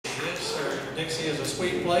Dixie is a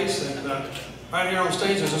sweet place, and right here on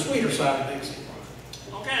stage is a sweeter side of Dixie.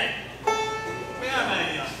 Okay. We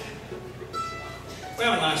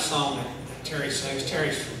have a nice song that Teri sings.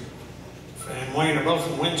 Teri's and Wayne are both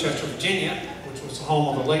from Winchester, Virginia, which was the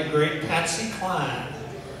home of the late great Patsy Cline.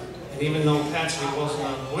 And even though Patsy wasn't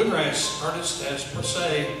a bluegrass artist as per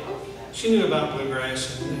se, she knew about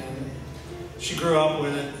bluegrass, and she grew up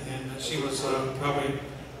with it, and she was probably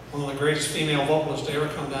one of the greatest female vocalists to ever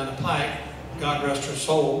come down the pike. God rest her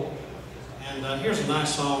soul. And here's a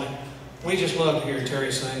nice song that we just love to hear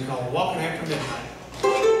Teri sing called Walking After Midnight.